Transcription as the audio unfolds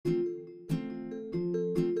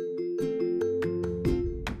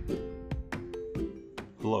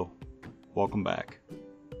Welcome back,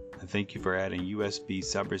 and thank you for adding USB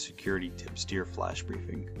cybersecurity tips to your flash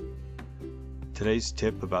briefing. Today's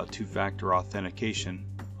tip about two-factor authentication,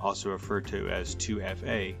 also referred to as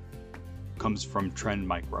 2FA, comes from Trend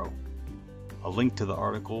Micro. A link to the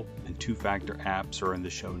article and two-factor apps are in the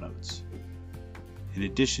show notes. In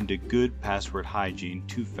addition to good password hygiene,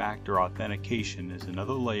 two-factor authentication is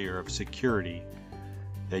another layer of security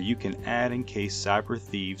that you can add in case cyber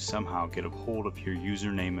thieves somehow get a hold of your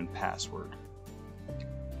username and password.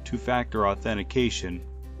 Two-factor authentication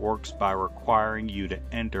works by requiring you to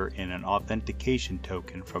enter in an authentication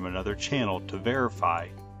token from another channel to verify,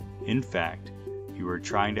 in fact, you are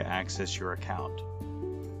trying to access your account.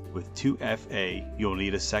 With 2FA, you'll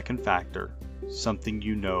need a second factor, something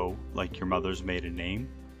you know like your mother's maiden name,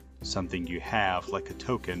 something you have like a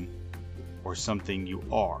token, or something you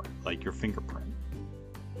are like your fingerprint.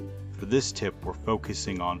 For this tip, we're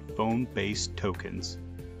focusing on phone-based tokens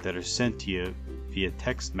that are sent to you via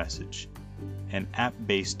text message and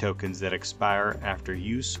app-based tokens that expire after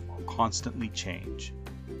use or constantly change.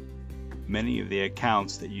 Many of the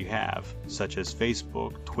accounts that you have, such as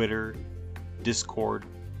Facebook, Twitter, Discord,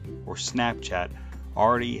 or Snapchat,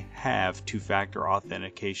 already have two-factor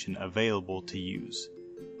authentication available to use.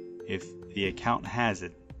 If the account has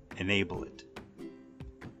it, enable it.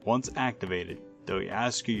 Once activated, they'll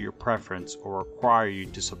ask you your preference or require you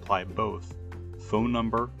to supply both phone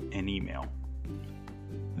number and email.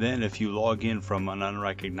 Then if you log in from an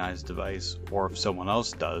unrecognized device, or if someone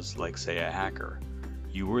else does, like say a hacker,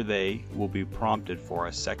 you or they will be prompted for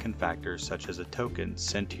a second factor such as a token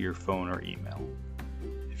sent to your phone or email.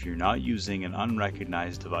 If you're not using an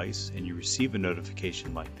unrecognized device and you receive a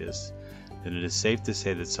notification like this, then it is safe to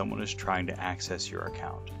say that someone is trying to access your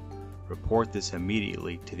account. Report this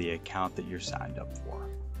immediately to the account that you're signed up for.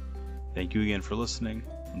 Thank you again for listening,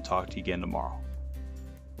 and talk to you again tomorrow.